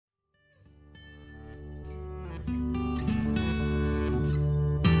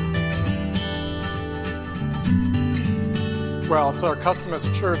Well, it's our custom as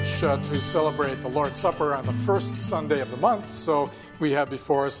a church to celebrate the Lord's Supper on the first Sunday of the month. So we have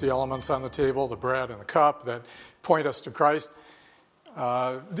before us the elements on the table, the bread and the cup that point us to Christ.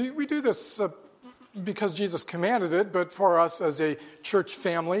 We do this because Jesus commanded it, but for us as a church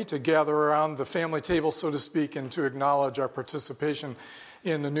family to gather around the family table, so to speak, and to acknowledge our participation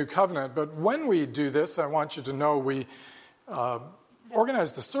in the new covenant. But when we do this, I want you to know we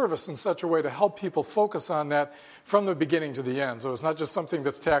organize the service in such a way to help people focus on that from the beginning to the end. So it's not just something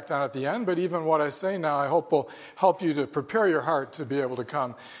that's tacked on at the end, but even what I say now I hope will help you to prepare your heart to be able to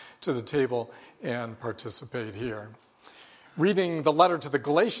come to the table and participate here. Reading the letter to the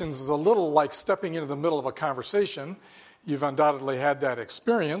Galatians is a little like stepping into the middle of a conversation. You've undoubtedly had that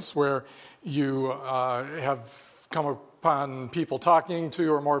experience where you have come upon people talking,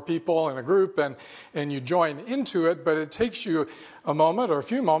 two or more people in a group, and you join into it, but it takes you a moment or a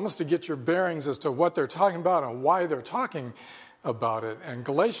few moments to get your bearings as to what they're talking about and why they're talking about it. And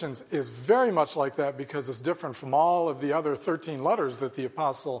Galatians is very much like that because it's different from all of the other 13 letters that the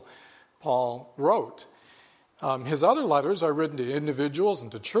Apostle Paul wrote. His other letters are written to individuals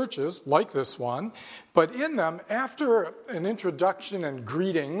and to churches, like this one, but in them, after an introduction and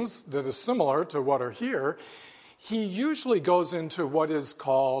greetings that is similar to what are here, he usually goes into what is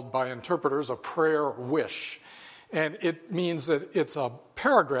called by interpreters a prayer wish. And it means that it's a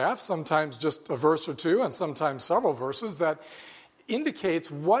paragraph, sometimes just a verse or two, and sometimes several verses, that indicates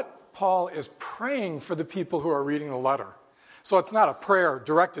what Paul is praying for the people who are reading the letter. So it's not a prayer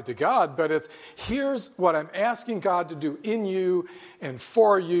directed to God, but it's, here's what I'm asking God to do in you and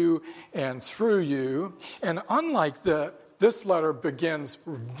for you and through you. And unlike that, this letter begins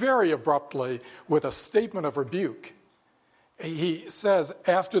very abruptly with a statement of rebuke. He says,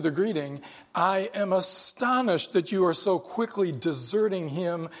 after the greeting, I am astonished that you are so quickly deserting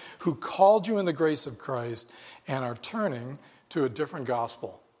him who called you in the grace of Christ and are turning to a different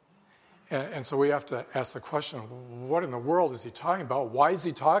gospel. And so we have to ask the question, what in the world is he talking about? Why is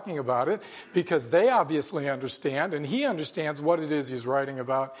he talking about it? Because they obviously understand, and he understands what it is he's writing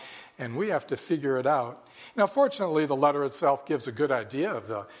about, and we have to figure it out. Now, fortunately, the letter itself gives a good idea of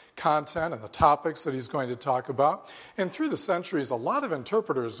the content and the topics that he's going to talk about. And through the centuries, a lot of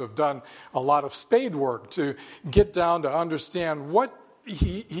interpreters have done a lot of spade work to get down to understand what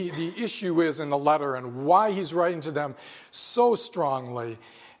the issue is in the letter and why he's writing to them so strongly.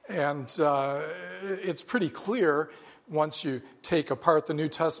 And it's pretty clear once you take apart the New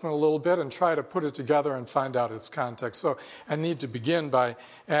Testament a little bit and try to put it together and find out its context. So I need to begin by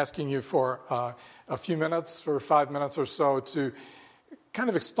asking you for a few minutes or 5 minutes or so to kind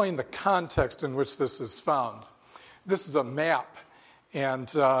of explain the context in which this is found. This is a map,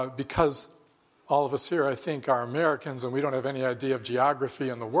 and because all of us here, I think, are Americans and we don't have any idea of geography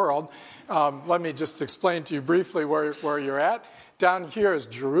in the world, let me just explain to you briefly where you're at. Down here is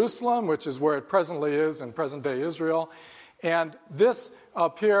Jerusalem, which is where it presently is in present-day Israel. And this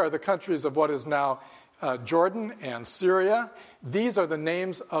up here are the countries of what is now Jordan and Syria. These are the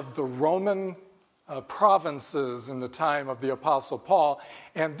names of the Roman provinces in the time of the Apostle Paul.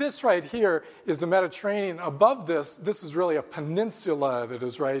 And this right here is the Mediterranean. Above this is really a peninsula that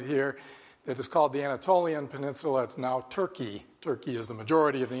is right here that is called the Anatolian Peninsula. It's now Turkey. Turkey is the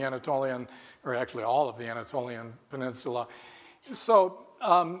majority of the Anatolian, or actually all of the Anatolian Peninsula. So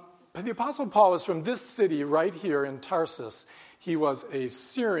the Apostle Paul was from this city right here in Tarsus. He was a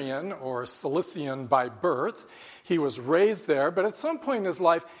Syrian or Cilician by birth. He was raised there, but at some point in his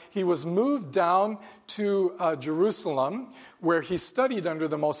life, he was moved down to Jerusalem, where he studied under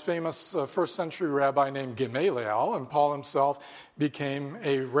the most famous first century rabbi named Gamaliel, and Paul himself became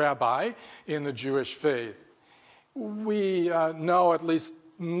a rabbi in the Jewish faith. We know, at least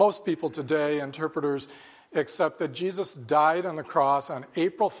most people today, interpreters, except that Jesus died on the cross on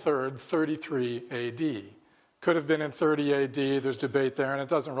April 3rd, 33 A.D. Could have been in 30 A.D., there's debate there, and it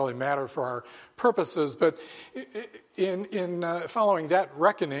doesn't really matter for our purposes, but in following that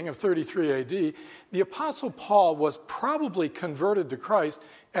reckoning of 33 A.D., the Apostle Paul was probably converted to Christ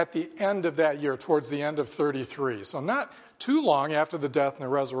at the end of that year, towards the end of 33, so not too long after the death and the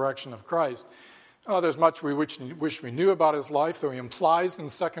resurrection of Christ. There's much we wish we knew about his life, though he implies in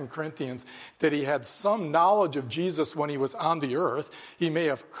 2 Corinthians that he had some knowledge of Jesus when he was on the earth. He may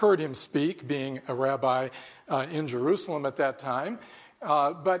have heard him speak, being a rabbi in Jerusalem at that time.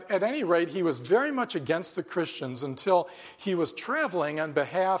 But at any rate, he was very much against the Christians until he was traveling on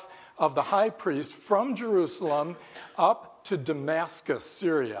behalf of the high priest from Jerusalem up to Damascus,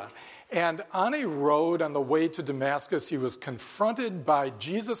 Syria. And on a road on the way to Damascus, he was confronted by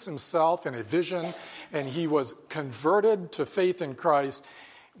Jesus himself in a vision, and he was converted to faith in Christ.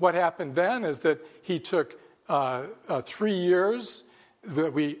 What happened then is that he took 3 years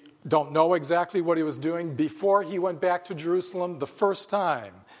that we don't know exactly what he was doing before he went back to Jerusalem the first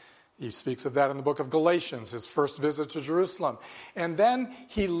time. He speaks of that in the book of Galatians, his first visit to Jerusalem. And then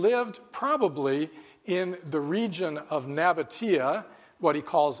he lived probably in the region of Nabatea, what he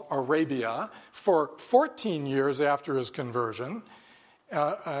calls Arabia, for 14 years after his conversion,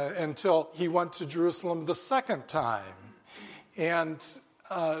 until he went to Jerusalem the second time. And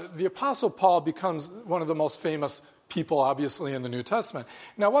the Apostle Paul becomes one of the most famous people, obviously, in the New Testament.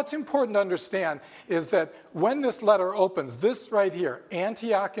 Now, what's important to understand is that when this letter opens, this right here,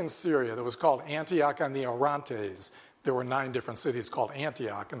 Antioch in Syria, that was called Antioch on the Orontes. There were 9 different cities called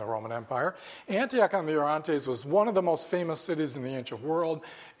Antioch in the Roman Empire. Antioch on the Orontes was one of the most famous cities in the ancient world.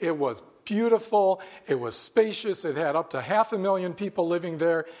 It was beautiful. It was spacious. It had up to 500,000 people living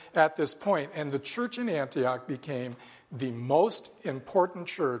there at this point. And the church in Antioch became the most important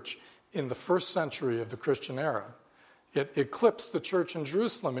church in the first century of the Christian era. It eclipsed the church in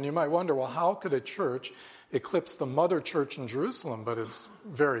Jerusalem. And you might wonder, well, how could a church eclipse the mother church in Jerusalem? But it's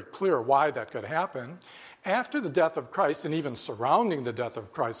very clear why that could happen. After the death of Christ, and even surrounding the death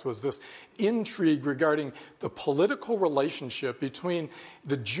of Christ, was this intrigue regarding the political relationship between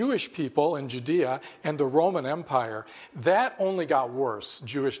the Jewish people in Judea and the Roman Empire. That only got worse.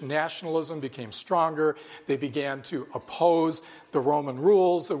 Jewish nationalism became stronger. They began to oppose the Roman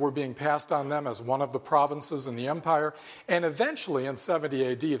rules that were being passed on them as one of the provinces in the empire. And eventually, in 70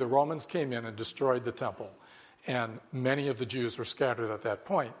 AD, the Romans came in and destroyed the temple. And many of the Jews were scattered at that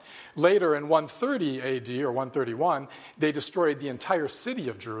point. Later, in 130 AD or 131, they destroyed the entire city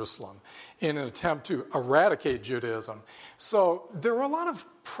of Jerusalem in an attempt to eradicate Judaism. So there were a lot of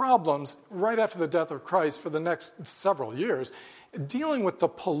problems right after the death of Christ for the next several years dealing with the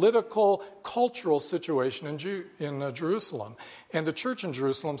political, cultural situation in Jerusalem. And the church in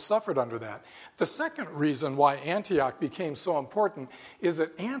Jerusalem suffered under that. The second reason why Antioch became so important is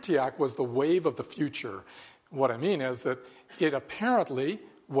that Antioch was the wave of the future. What I mean is that it apparently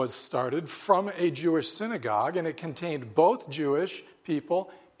was started from a Jewish synagogue, and it contained both Jewish people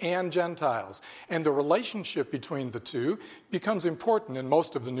and Gentiles. And the relationship between the two becomes important in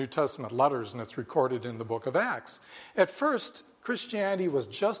most of the New Testament letters, and it's recorded in the book of Acts. At first, Christianity was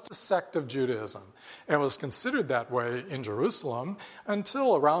just a sect of Judaism, and was considered that way in Jerusalem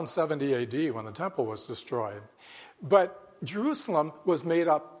until around 70 AD when the temple was destroyed. But Jerusalem was made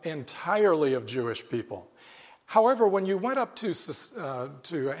up entirely of Jewish people. However, when you went up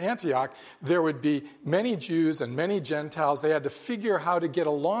to Antioch, there would be many Jews and many Gentiles. They had to figure how to get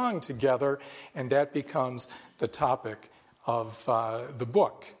along together, and that becomes the topic of the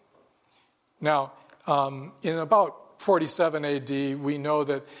book. Now, in about 47 AD, we know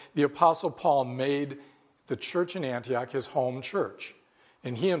that the Apostle Paul made the church in Antioch his home church.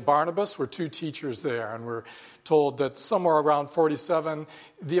 And he and Barnabas were 2 teachers there, and we're told that somewhere around 47,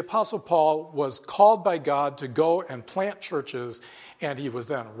 the Apostle Paul was called by God to go and plant churches, and he was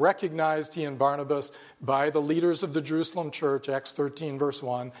then recognized, he and Barnabas, by the leaders of the Jerusalem church, Acts 13, verse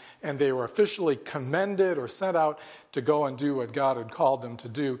 1, and they were officially commended or sent out to go and do what God had called them to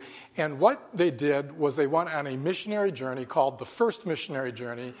do. And what they did was they went on a missionary journey called the First Missionary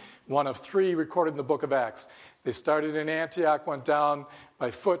Journey, one of 3 recorded in the book of Acts. They started in Antioch, went down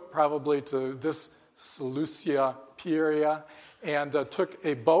by foot probably to this Seleucia Pieria, and took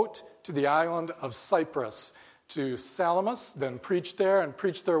a boat to the island of Cyprus, to Salamis, then preached there and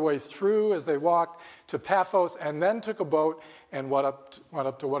preached their way through as they walked to Paphos, and then took a boat and went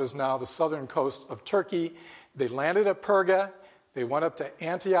up to what is now the southern coast of Turkey. They landed at Perga. They went up to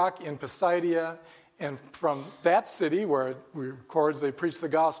Antioch in Pisidia, and from that city, where it records they preached the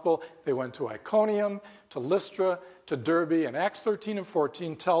gospel, they went to Iconium, to Lystra, to Derbe, and Acts 13 and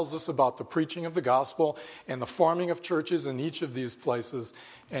 14 tells us about the preaching of the gospel and the forming of churches in each of these places.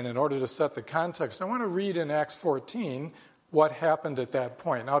 And in order to set the context, I want to read in Acts 14 what happened at that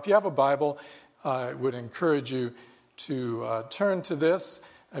point. Now, if you have a Bible, I would encourage you to turn to this.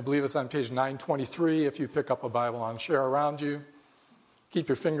 I believe it's on page 923 if you pick up a Bible on Share Around You. Keep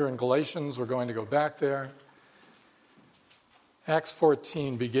your finger in Galatians. We're going to go back there. Acts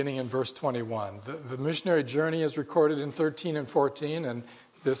 14, beginning in verse 21. The missionary journey is recorded in 13 and 14, and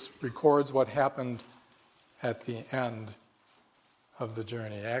this records what happened at the end of the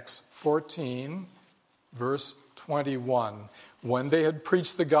journey. Acts 14, verse 21. When they had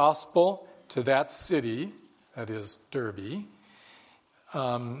preached the gospel to that city, that is Derbe,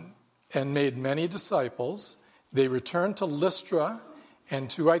 and made many disciples, they returned to Lystra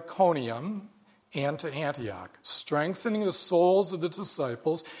and to Iconium and to Antioch, strengthening the souls of the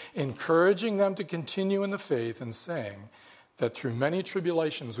disciples, encouraging them to continue in the faith, and saying that through many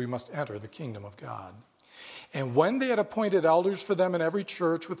tribulations we must enter the kingdom of God. And when they had appointed elders for them in every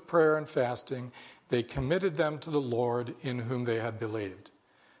church with prayer and fasting, they committed them to the Lord in whom they had believed.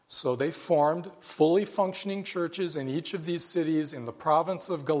 So they formed fully functioning churches in each of these cities in the province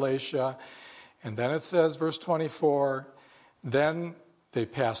of Galatia. And then it says, verse 24, then they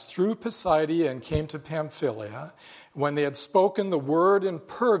passed through Pisidia and came to Pamphylia. When they had spoken the word in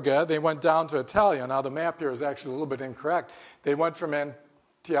Perga, they went down to Attalia. Now the map here is actually a little bit incorrect. They went from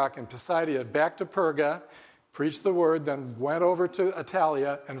Antioch and Pisidia back to Perga, preached the word, then went over to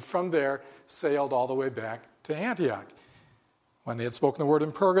Attalia, and from there sailed all the way back to Antioch. When they had spoken the word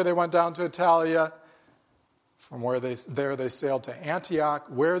in Perga, they went down to Attalia. From where they sailed to Antioch,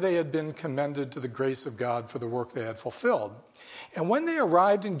 where they had been commended to the grace of God for the work they had fulfilled. And when they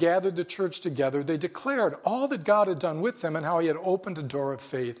arrived and gathered the church together, they declared all that God had done with them and how he had opened a door of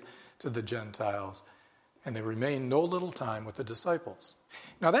faith to the Gentiles. And they remained no little time with the disciples.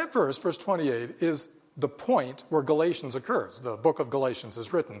 Now that verse 28, is the point where Galatians occurs. The book of Galatians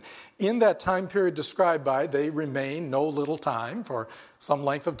is written. In that time period described by, they remain no little time, for some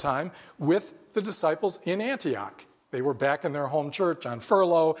length of time, with the disciples in Antioch. They were back in their home church on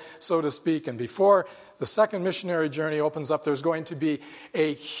furlough, so to speak, and before the second missionary journey opens up, there's going to be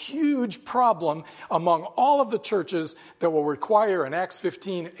a huge problem among all of the churches that will require in Acts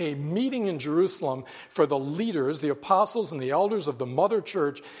 15 a meeting in Jerusalem for the leaders, the apostles and the elders of the mother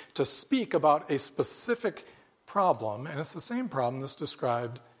church to speak about a specific problem, and it's the same problem that's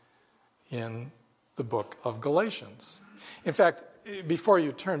described in the book of Galatians. In fact, before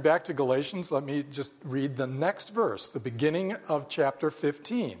you turn back to Galatians, let me just read the next verse, the beginning of chapter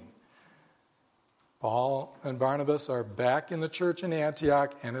 15. Paul and Barnabas are back in the church in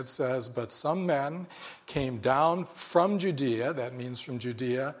Antioch, and it says, but some men came down from Judea, that means from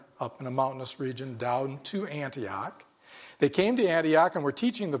Judea up in a mountainous region, down to Antioch. They came to Antioch and were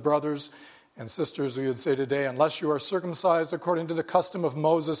teaching the brothers and sisters, we would say today, unless you are circumcised according to the custom of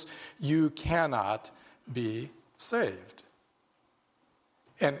Moses, you cannot be saved.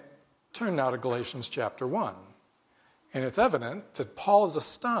 And turn now to Galatians chapter 1. And it's evident that Paul is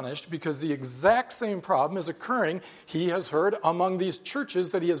astonished because the exact same problem is occurring, he has heard, among these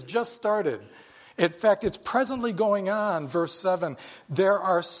churches that he has just started. In fact, it's presently going on, verse 7. There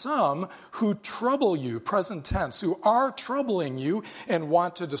are some who trouble you, present tense, who are troubling you and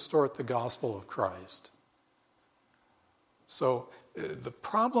want to distort the gospel of Christ. So the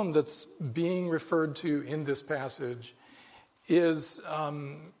problem that's being referred to in this passage is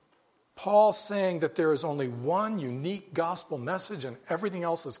Paul saying that there is only one unique gospel message and everything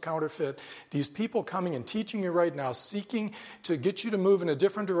else is counterfeit. These people coming and teaching you right now, seeking to get you to move in a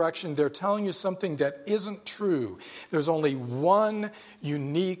different direction, they're telling you something that isn't true. There's only one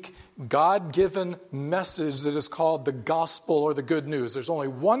unique, God-given message that is called the gospel or the good news. There's only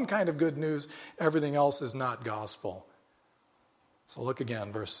one kind of good news. Everything else is not gospel. So look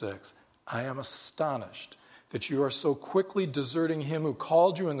again, verse 6. I am astonished that you are so quickly deserting him who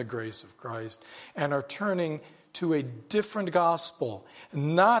called you in the grace of Christ and are turning to a different gospel.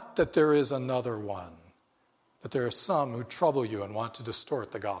 Not that there is another one, but there are some who trouble you and want to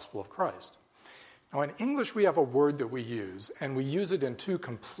distort the gospel of Christ. Now, in English, we have a word that we use, and we use it in two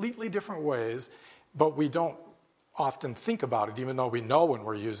completely different ways, but we don't often think about it, even though we know when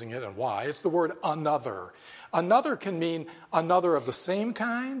we're using it and why. It's the word another. Another can mean another of the same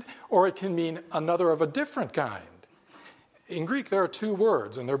kind, or it can mean another of a different kind. In Greek, there are two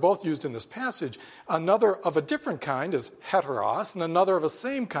words, and they're both used in this passage. Another of a different kind is heteros, and another of the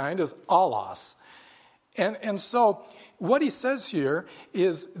same kind is allos. And so what he says here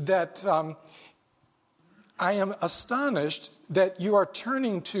is that I am astonished that you are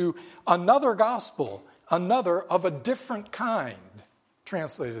turning to another gospel, another of a different kind,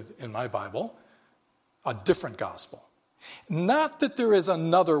 translated in my Bible, a different gospel. Not that there is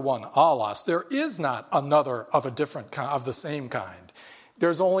another one, allos. There is not another of a different kind, of the same kind.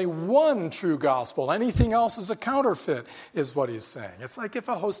 There's only one true gospel. Anything else is a counterfeit, is what he's saying. It's like if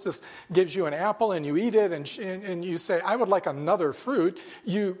a hostess gives you an apple and you eat it and you say, I would like another fruit,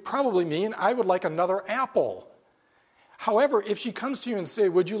 you probably mean, I would like another apple. However, if she comes to you and say,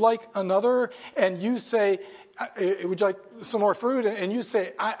 would you like another? And you say, would you like some more fruit? And you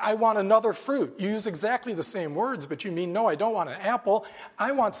say, I want another fruit. You use exactly the same words, but you mean, no, I don't want an apple.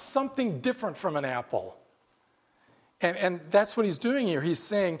 I want something different from an apple. And that's what he's doing here. He's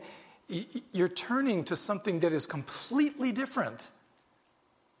saying, you're turning to something that is completely different.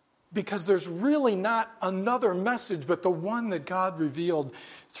 Because there's really not another message but the one that God revealed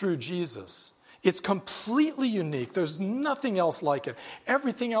through Jesus. It's completely unique. There's nothing else like it.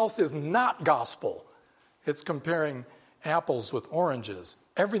 Everything else is not gospel. It's comparing apples with oranges.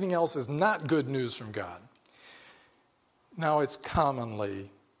 Everything else is not good news from God. Now, it's commonly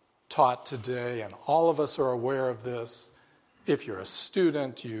taught today, and all of us are aware of this. If you're a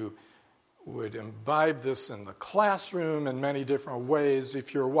student, you would imbibe this in the classroom in many different ways.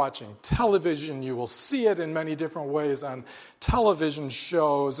 If you're watching television, you will see it in many different ways on television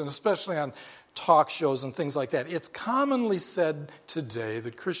shows, and especially on talk shows and things like that. It's commonly said today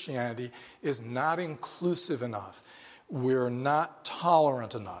that Christianity is not inclusive enough. We're not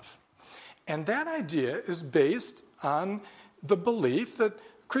tolerant enough. And that idea is based on the belief that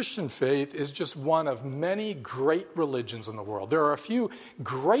Christian faith is just one of many great religions in the world. There are a few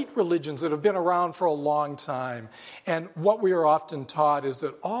great religions that have been around for a long time. And what we are often taught is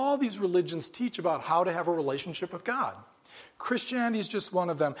that all these religions teach about how to have a relationship with God. Christianity is just one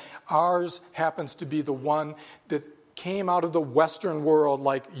of them. Ours happens to be the one that came out of the Western world,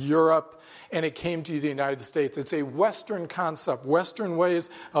 like Europe, and it came to the United States. It's a Western concept, Western ways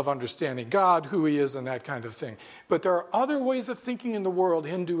of understanding God, who he is, and that kind of thing. But there are other ways of thinking in the world,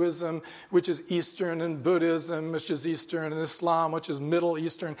 Hinduism, which is Eastern, and Buddhism, which is Eastern, and Islam, which is Middle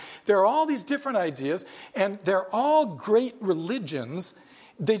Eastern. There are all these different ideas, and they're all great religions.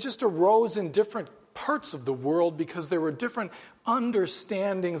 They just arose in different parts of the world because there were different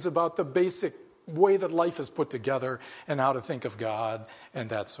understandings about the basic way that life is put together and how to think of God and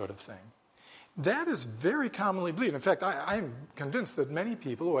that sort of thing. That is very commonly believed. In fact, I'm convinced that many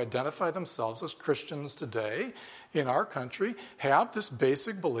people who identify themselves as Christians today in our country have this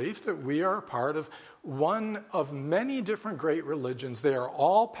basic belief that we are a part of one of many different great religions. They are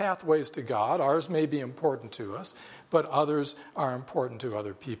all pathways to God. Ours may be important to us, but others are important to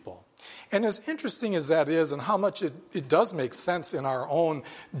other people. And as interesting as that is, and how much it does make sense in our own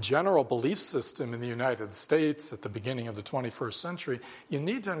general belief system in the United States at the beginning of the 21st century, you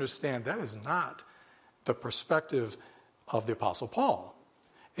need to understand that is not the perspective of the Apostle Paul.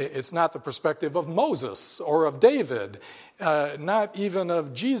 It's not the perspective of Moses or of David, not even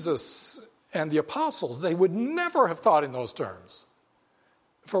of Jesus and the apostles. They would never have thought in those terms.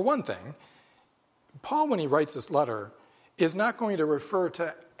 For one thing, Paul, when he writes this letter, is not going to refer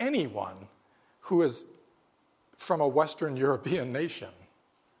to anyone who is from a Western European nation.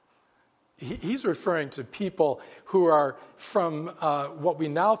 He's referring to people who are from what we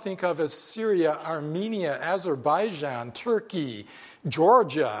now think of as Syria, Armenia, Azerbaijan, Turkey,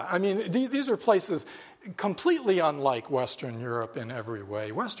 Georgia. I mean, these are places completely unlike Western Europe in every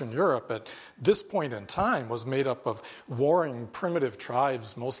way. Western Europe at this point in time was made up of warring primitive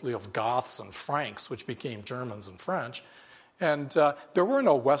tribes, mostly of Goths and Franks, which became Germans and French. And there were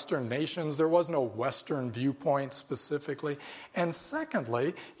no Western nations. There was no Western viewpoint specifically. And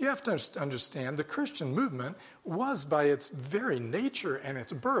secondly, you have to understand the Christian movement was, by its very nature and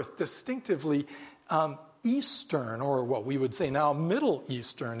its birth, distinctively Eastern, or what we would say now Middle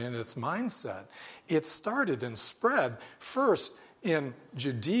Eastern in its mindset. It started and spread first in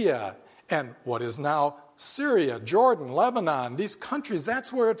Judea and what is now Syria, Jordan, Lebanon, these countries.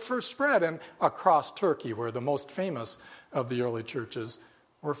 That's where it first spread, and across Turkey, where the most famous of the early churches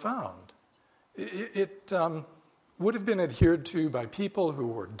were found. It would have been adhered to by people who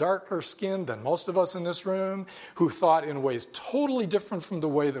were darker skinned than most of us in this room, who thought in ways totally different from the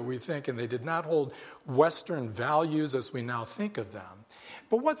way that we think, and they did not hold Western values as we now think of them.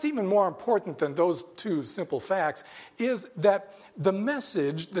 But what's even more important than those two simple facts is that the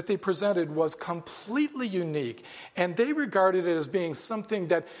message that they presented was completely unique, and they regarded it as being something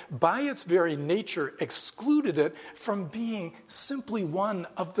that, by its very nature, excluded it from being simply one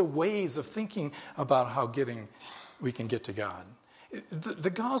of the ways of thinking about how we can get to God. The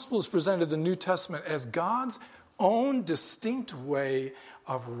Gospels presented the New Testament as God's own distinct way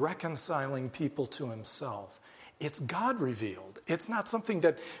of reconciling people to himself. It's God revealed. It's not something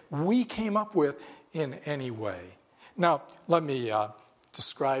that we came up with in any way. Now, let me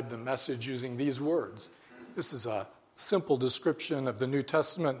describe the message using these words. This is a simple description of the New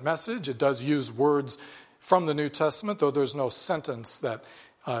Testament message. It does use words from the New Testament, though there's no sentence that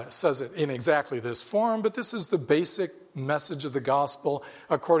says it in exactly this form, but this is the basic message of the gospel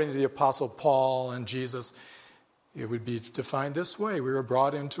according to the Apostle Paul and Jesus. It would be defined this way: we were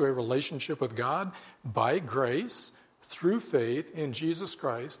brought into a relationship with God by grace through faith in Jesus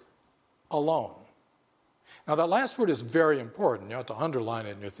Christ alone. Now, that last word is very important. You have to underline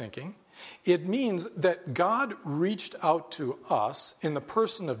it in your thinking. It means that God reached out to us in the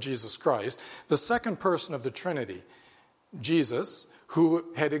person of Jesus Christ, the second person of the Trinity. Jesus, who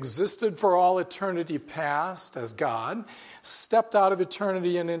had existed for all eternity past as God, stepped out of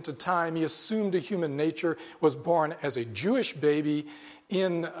eternity and into time. He assumed a human nature, was born as a Jewish baby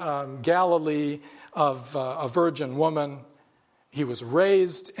in Galilee of a virgin woman, He was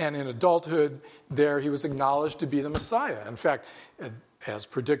raised, and in adulthood, there he was acknowledged to be the Messiah. In fact, as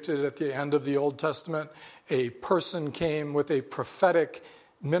predicted at the end of the Old Testament, a person came with a prophetic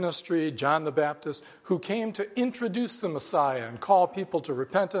ministry, John the Baptist, who came to introduce the Messiah and call people to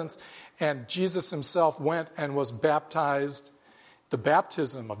repentance, and Jesus himself went and was baptized. The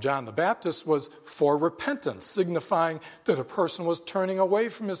baptism of John the Baptist was for repentance, signifying that a person was turning away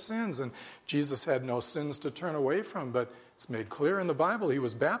from his sins, and Jesus had no sins to turn away from, but it's made clear in the Bible he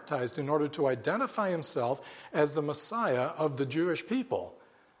was baptized in order to identify himself as the Messiah of the Jewish people,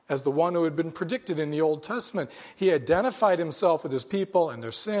 as the one who had been predicted in the Old Testament. He identified himself with his people and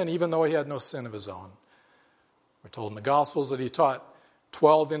their sin, even though he had no sin of his own. We're told in the Gospels that he taught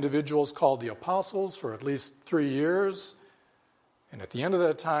 12 individuals called the apostles for at least 3 years. And at the end of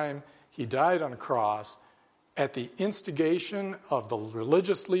that time, he died on a cross at the instigation of the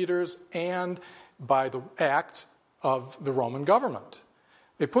religious leaders and by the act of the Roman government.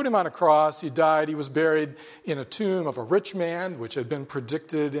 They put him on a cross. He died. He was buried in a tomb of a rich man, which had been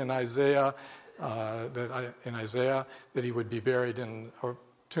predicted in Isaiah, that he would be buried in a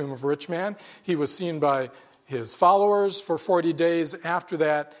tomb of a rich man. He was seen by his followers for 40 days after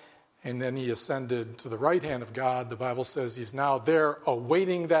that, and then he ascended to the right hand of God. The Bible says he's now there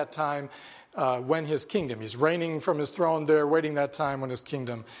awaiting that time when his kingdom, he's reigning from his throne there, waiting that time when his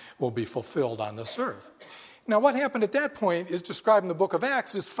kingdom will be fulfilled on this earth. Now, what happened at that point is described in the book of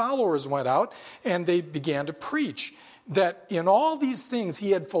Acts. His followers went out and they began to preach that in all these things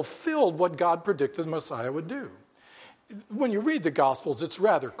he had fulfilled what God predicted the Messiah would do. When you read the Gospels, it's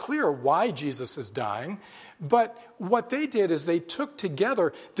rather clear why Jesus is dying. But what they did is they took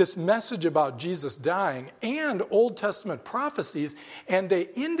together this message about Jesus dying and Old Testament prophecies, and they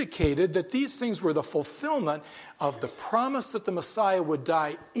indicated that these things were the fulfillment of the promise that the Messiah would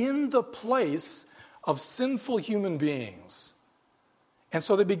die in the place of sinful human beings. And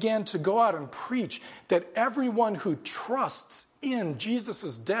so they began to go out and preach that everyone who trusts in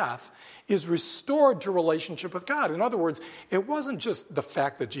Jesus' death is restored to relationship with God. In other words, it wasn't just the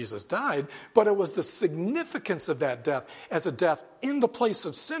fact that Jesus died, but it was the significance of that death as a death in the place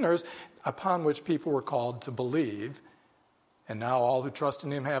of sinners upon which people were called to believe. And now all who trust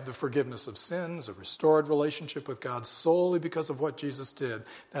in him have the forgiveness of sins, a restored relationship with God solely because of what Jesus did.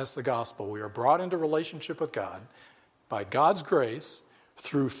 That's the gospel. We are brought into relationship with God by God's grace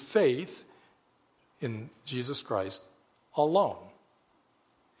through faith in Jesus Christ alone.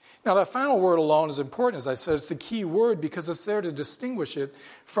 Now, that final word alone is important. As I said, it's the key word because it's there to distinguish it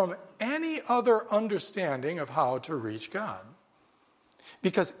from any other understanding of how to reach God.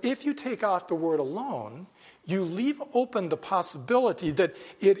 Because if you take off the word alone, you leave open the possibility that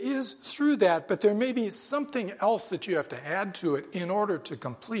it is through that, but there may be something else that you have to add to it in order to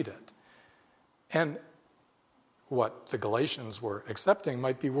complete it. And what the Galatians were accepting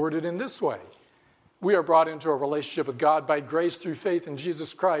might be worded in this way. We are brought into a relationship with God by grace through faith in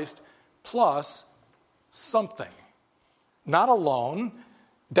Jesus Christ, plus something. Not alone.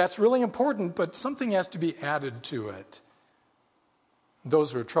 That's really important, but something has to be added to it.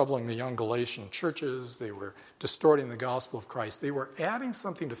 Those who were troubling the young Galatian churches, they were distorting the gospel of Christ. They were adding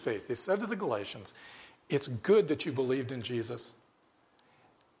something to faith. They said to the Galatians, it's good that you believed in Jesus.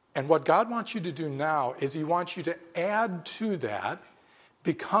 And what God wants you to do now is he wants you to add to that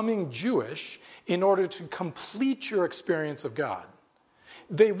becoming Jewish in order to complete your experience of God.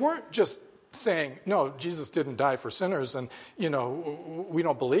 They weren't just saying, no, Jesus didn't die for sinners, and, we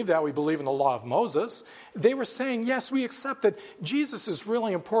don't believe that. We believe in the law of Moses. They were saying, yes, we accept that Jesus is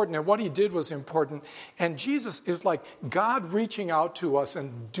really important, and what he did was important, and Jesus is like God reaching out to us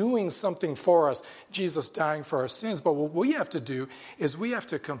and doing something for us, Jesus dying for our sins. But what we have to do is we have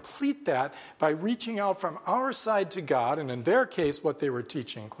to complete that by reaching out from our side to God, and in their case, what they were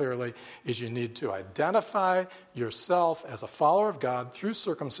teaching clearly is you need to identify yourself as a follower of God through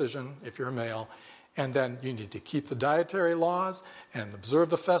circumcision, if you're a male, and then you need to keep the dietary laws and observe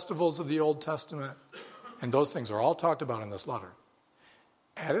the festivals of the Old Testament, and those things are all talked about in this letter.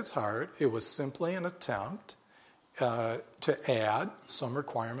 At its heart, it was simply an attempt to add some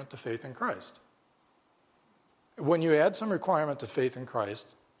requirement to faith in Christ. When you add some requirement to faith in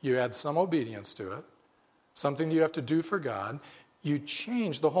Christ, you add some obedience to it, something you have to do for God, you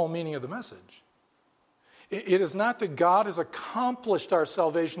change the whole meaning of the message. It is not that God has accomplished our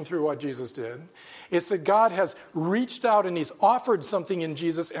salvation through what Jesus did. It's that God has reached out and he's offered something in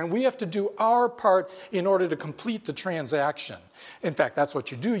Jesus, and we have to do our part in order to complete the transaction. In fact, that's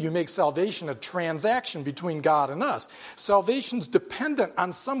what you do. You make salvation a transaction between God and us. Salvation's dependent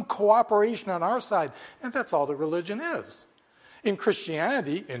on some cooperation on our side, and that's all that religion is. In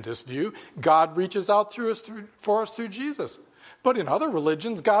Christianity, in this view, God reaches out for us through Jesus. But in other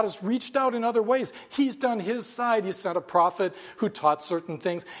religions, God has reached out in other ways. He's done his side. He sent a prophet who taught certain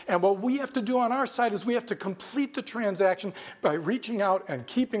things. And what we have to do on our side is we have to complete the transaction by reaching out and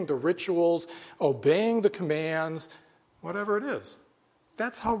keeping the rituals, obeying the commands, whatever it is.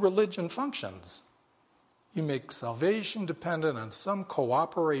 That's how religion functions. You make salvation dependent on some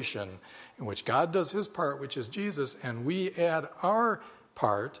cooperation in which God does his part, which is Jesus, and we add our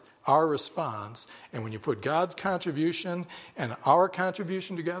part, our response. And when you put God's contribution and our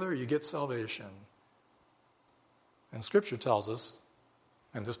contribution together, you get salvation. And Scripture tells us,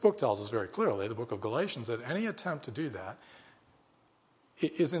 and this book tells us very clearly, the book of Galatians, that any attempt to do that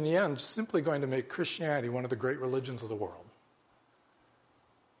is in the end simply going to make Christianity one of the great religions of the world.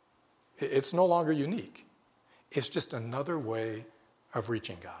 It's no longer unique. It's just another way of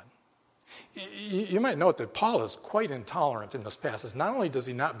reaching God. You might note that Paul is quite intolerant in this passage. Not only does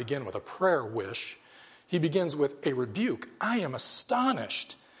he not begin with a prayer wish, he begins with a rebuke. I am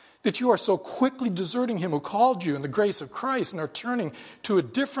astonished that you are so quickly deserting him who called you in the grace of Christ and are turning to a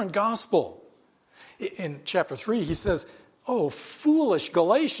different gospel. In chapter 3, he says, oh, foolish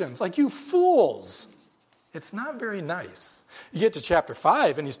Galatians, like you fools. It's not very nice. You get to chapter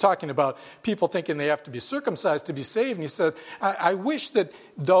 5, and he's talking about people thinking they have to be circumcised to be saved. And he said, I wish that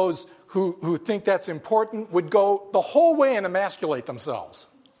those who think that's important would go the whole way and emasculate themselves.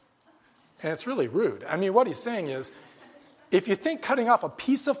 And it's really rude. I mean, what he's saying is, if you think cutting off a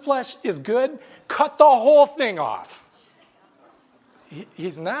piece of flesh is good, cut the whole thing off.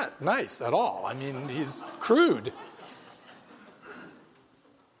 He's not nice at all. I mean, he's crude.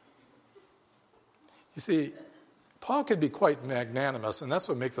 You see, Paul could be quite magnanimous, and that's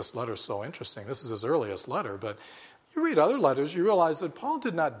what makes this letter so interesting. This is his earliest letter, but you read other letters, you realize that Paul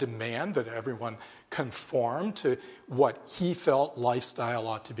did not demand that everyone conform to what he felt lifestyle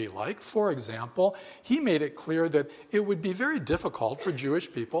ought to be like. For example, he made it clear that it would be very difficult for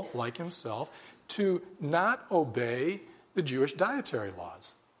Jewish people like himself to not obey the Jewish dietary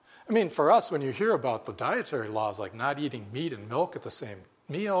laws. I mean, for us, when you hear about the dietary laws, like not eating meat and milk at the same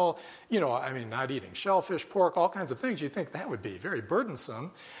meal, not eating shellfish, pork, all kinds of things, you think that would be very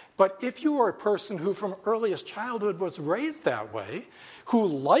burdensome. But if you were a person who from earliest childhood was raised that way, who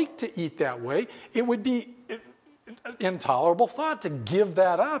liked to eat that way, it would be an intolerable thought to give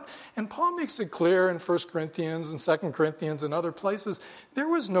that up. And Paul makes it clear in 1 Corinthians and 2 Corinthians and other places, there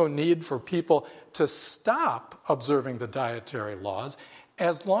was no need for people to stop observing the dietary laws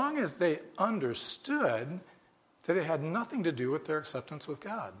as long as they understood that it had nothing to do with their acceptance with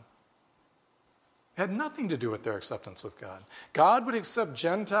God. It had nothing to do with their acceptance with God. God would accept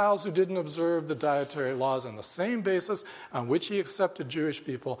Gentiles who didn't observe the dietary laws on the same basis on which he accepted Jewish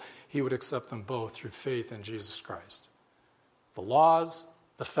people. He would accept them both through faith in Jesus Christ. The laws,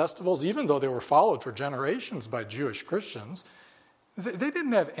 the festivals, even though they were followed for generations by Jewish Christians, they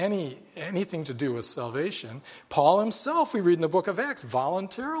didn't have anything to do with salvation. Paul himself, we read in the book of Acts,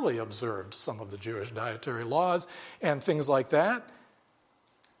 voluntarily observed some of the Jewish dietary laws and things like that.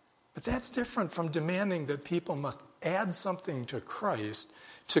 But that's different from demanding that people must add something to Christ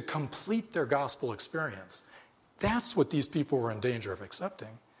to complete their gospel experience. That's what these people were in danger of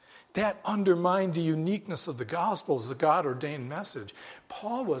accepting. That undermined the uniqueness of the gospel as the God-ordained message.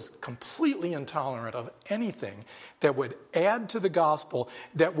 Paul was completely intolerant of anything that would add to the gospel,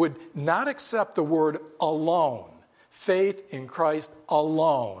 that would not accept the word alone, faith in Christ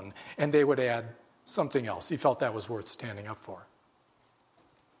alone, and they would add something else. He felt that was worth standing up for.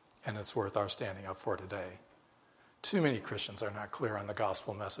 And it's worth our standing up for today. Too many Christians are not clear on the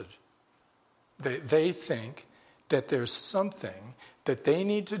gospel message. They think that there's something that they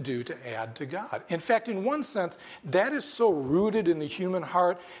need to do to add to God. In fact, in one sense, that is so rooted in the human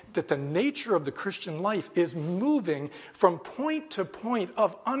heart that the nature of the Christian life is moving from point to point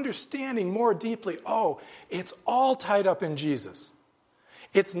of understanding more deeply, it's all tied up in Jesus.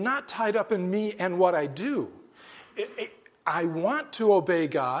 It's not tied up in me and what I do. I want to obey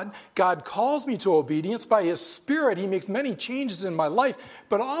God. God calls me to obedience. By his Spirit, he makes many changes in my life.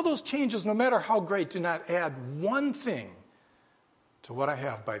 But all those changes, no matter how great, do not add one thing to what I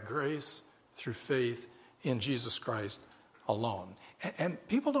have by grace through faith in Jesus Christ alone. And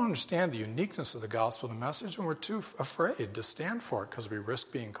people don't understand the uniqueness of the gospel, the message, and we're too afraid to stand for it because we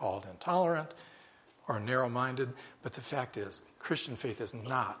risk being called intolerant or narrow-minded. But the fact is, Christian faith is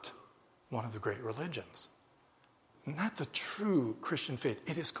not one of the great religions. Not the true Christian faith.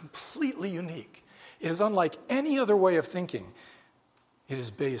 It is completely unique. It is unlike any other way of thinking. It is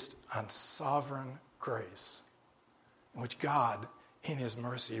based on sovereign grace, in which God, in his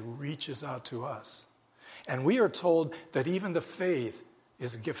mercy, reaches out to us. And we are told that even the faith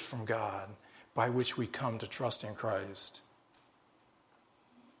is a gift from God by which we come to trust in Christ.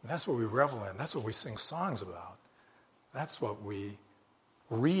 And that's what we revel in. That's what we sing songs about. That's what we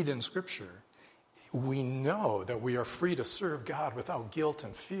read in Scripture. We know that we are free to serve God without guilt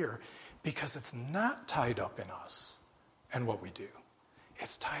and fear because it's not tied up in us and what we do.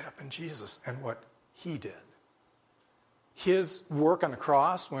 It's tied up in Jesus and what he did. His work on the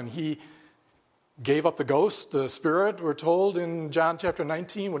cross when he gave up the ghost, the spirit, we're told in John chapter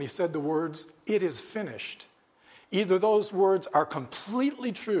 19 when he said the words, "It is finished." Either those words are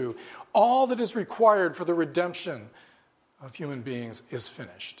completely true, all that is required for the redemption of human beings is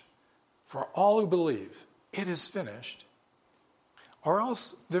finished. For all who believe, it is finished. Or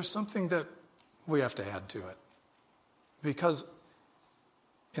else there's something that we have to add to it. Because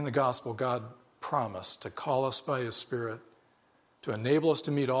in the gospel, God promised to call us by his Spirit, to enable us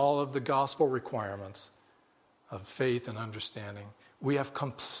to meet all of the gospel requirements of faith and understanding. We have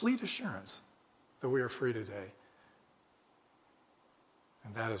complete assurance that we are free today.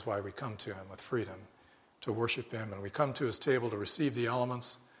 And that is why we come to him with freedom, to worship him. And we come to his table to receive the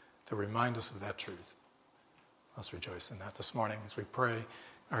elements that remind us of that truth. Let's rejoice in that this morning as we pray.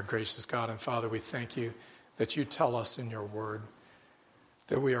 Our gracious God and Father, we thank you that you tell us in your word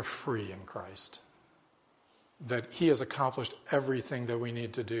that we are free in Christ, that he has accomplished everything that we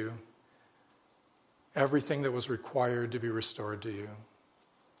need to do, everything that was required to be restored to you.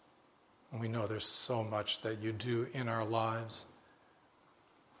 And we know there's so much that you do in our lives.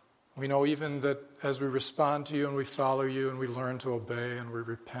 We know even that as we respond to you and we follow you and we learn to obey and we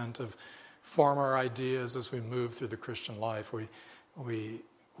repent of former ideas as we move through the Christian life, we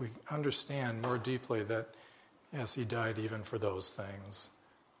understand more deeply that, yes, he died even for those things.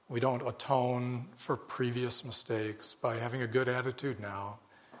 We don't atone for previous mistakes by having a good attitude now,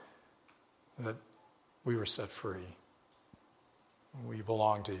 that we were set free. We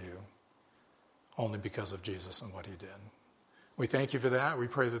belong to you only because of Jesus and what he did. We thank you for that. We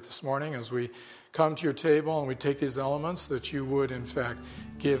pray that this morning as we come to your table and we take these elements, that you would, in fact,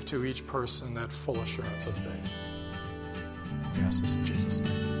 give to each person that full assurance of faith. We ask this in Jesus'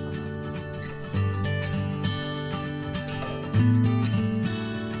 name. Amen.